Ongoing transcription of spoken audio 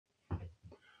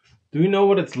Do you know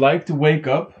what it's like to wake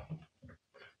up?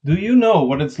 Do you know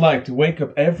what it's like to wake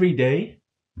up every day?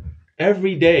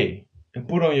 Every day and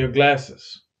put on your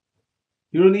glasses.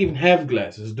 You don't even have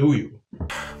glasses, do you?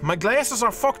 My glasses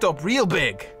are fucked up real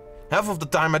big. Half of the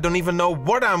time I don't even know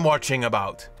what I'm watching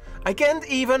about. I can't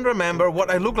even remember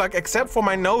what I look like except for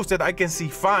my nose that I can see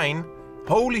fine.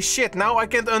 Holy shit, now I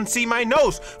can't unsee my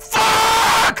nose.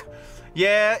 Fuck!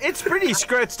 Yeah, it's pretty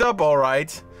scratched up,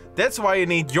 alright. That's why I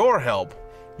need your help.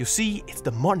 You see, it's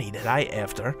the money that I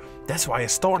after. That's why I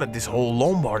started this whole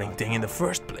longboarding thing in the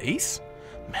first place.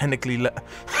 Manically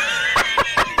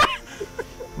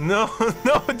No,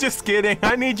 just kidding.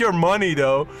 I need your money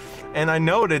though. And I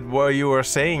know that what you were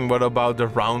saying, what about the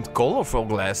round colorful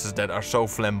glasses that are so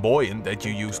flamboyant that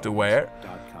you used to wear?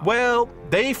 Well,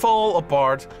 they fall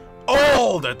apart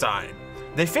all the time.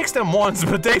 They fixed them once,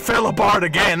 but they fell apart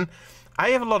again. I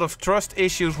have a lot of trust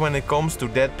issues when it comes to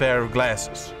that pair of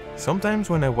glasses. Sometimes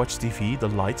when I watch TV, the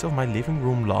lights of my living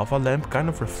room lava lamp kind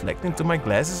of reflect into my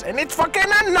glasses and it's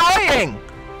fucking annoying!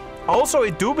 Also,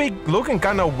 it do be looking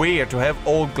kinda weird to have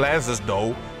old glasses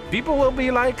though. People will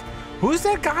be like, who's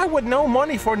that guy with no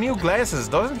money for new glasses?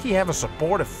 Doesn't he have a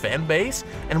supportive fan base?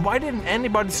 And why didn't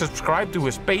anybody subscribe to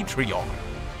his Patreon?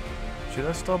 Should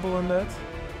I stubble on that?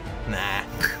 Nah.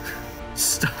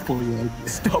 Stubbling.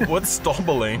 What's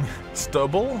stubbling?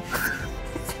 Stubble?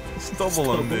 Stubble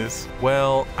on this.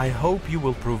 Well, I hope you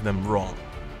will prove them wrong.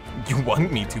 You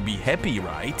want me to be happy,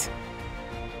 right?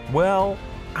 Well,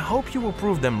 I hope you will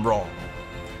prove them wrong.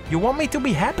 You want me to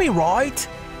be happy, right?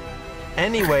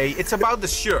 Anyway, it's about the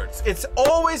shirts. It's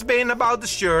always been about the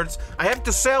shirts. I have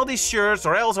to sell these shirts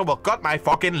or else I will cut my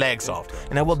fucking legs off.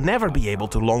 And I will never be able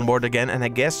to longboard again,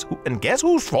 and guess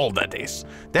whose fault that is?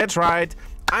 That's right.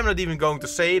 I'm not even going to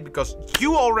say it because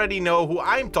you already know who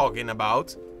I'm talking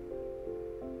about.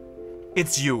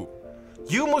 It's you.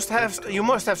 You must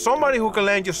have somebody who can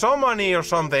lend you some money or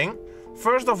something.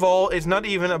 First of all, it's not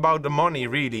even about the money,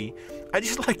 really. I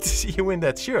just like to see you in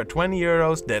that shirt. 20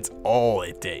 euros, that's all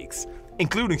it takes.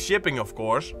 Including shipping, of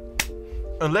course.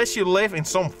 Unless you live in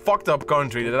some fucked up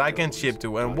country that I can't ship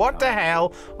to. And what the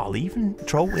hell? I'll even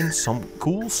throw in some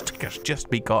cool stickers just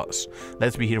because.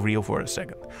 Let's be real for a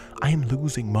second. I am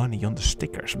losing money on the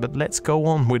stickers, but let's go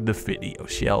on with the video,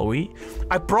 shall we?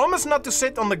 I promise not to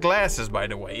sit on the glasses, by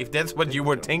the way, if that's what you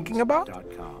were thinking about.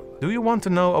 Do you want to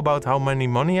know about how many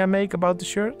money I make about the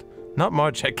shirt? Not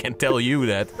much, I can tell you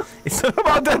that. It's not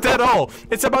about that at all.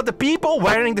 It's about the people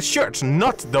wearing the shirts,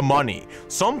 not the money.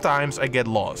 Sometimes I get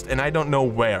lost and I don't know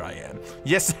where I am.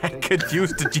 Yes, I could use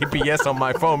the GPS on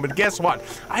my phone, but guess what?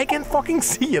 I can fucking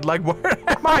see it. Like, where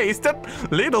am I? Is that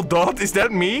little dot? Is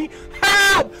that me?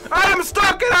 Help! I am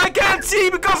stuck and I can't see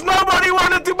because nobody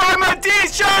wanted to buy my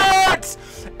t-shirts!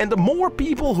 And the more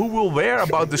people who will wear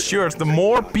about the shirts, the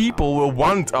more people will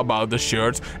want about the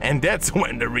shirts. And that's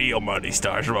when the real money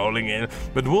starts rolling in.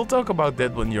 But we'll talk about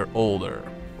that when you're older.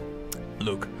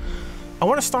 Look, I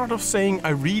want to start off saying I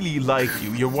really like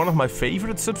you. You're one of my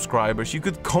favorite subscribers. You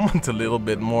could comment a little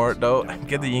bit more though and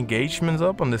get the engagements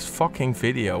up on this fucking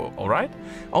video, alright?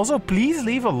 Also, please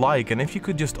leave a like, and if you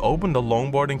could just open the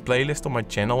longboarding playlist on my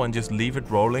channel and just leave it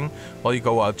rolling while you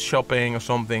go out shopping or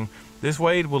something. This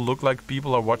way it will look like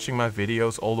people are watching my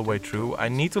videos all the way through. I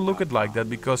need to look at like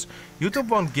that because YouTube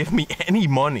won't give me any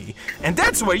money. And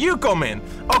that's where you come in.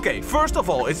 Okay, first of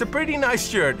all, it's a pretty nice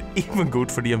shirt. Even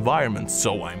good for the environment,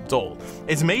 so I'm told.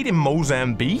 It's made in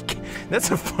Mozambique. That's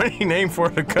a funny name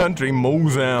for a country,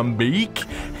 Mozambique.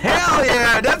 Hell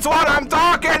yeah, that's what I'm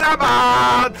talking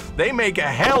about! They make a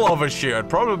hell of a shirt.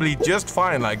 Probably just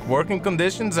fine, like working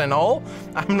conditions and all.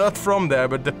 I'm not from there,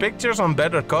 but the pictures on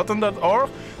bettercotton.org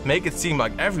make it seem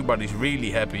like everybody's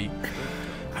really happy.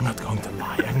 I'm not going to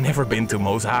lie, I've never been to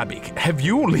Mozambique. Have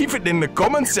you? Leave it in the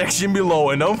comment section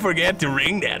below and don't forget to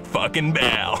ring that fucking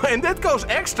bell. And that goes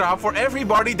extra for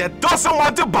everybody that doesn't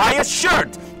want to buy a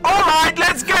shirt. Alright,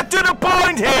 let's get to the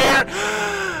point here.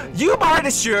 You buy the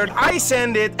shirt, I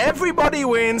send it, everybody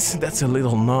wins. That's a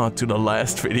little nod to the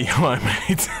last video I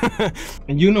made.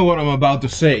 And you know what I'm about to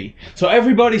say. So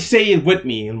everybody say it with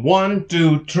me in 1,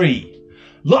 2, 3.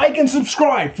 Like and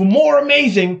subscribe for more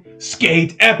amazing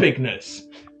skate epicness.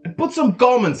 And put some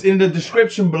comments in the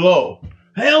description below.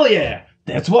 Hell yeah,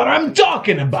 that's what I'm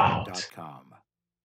talking about.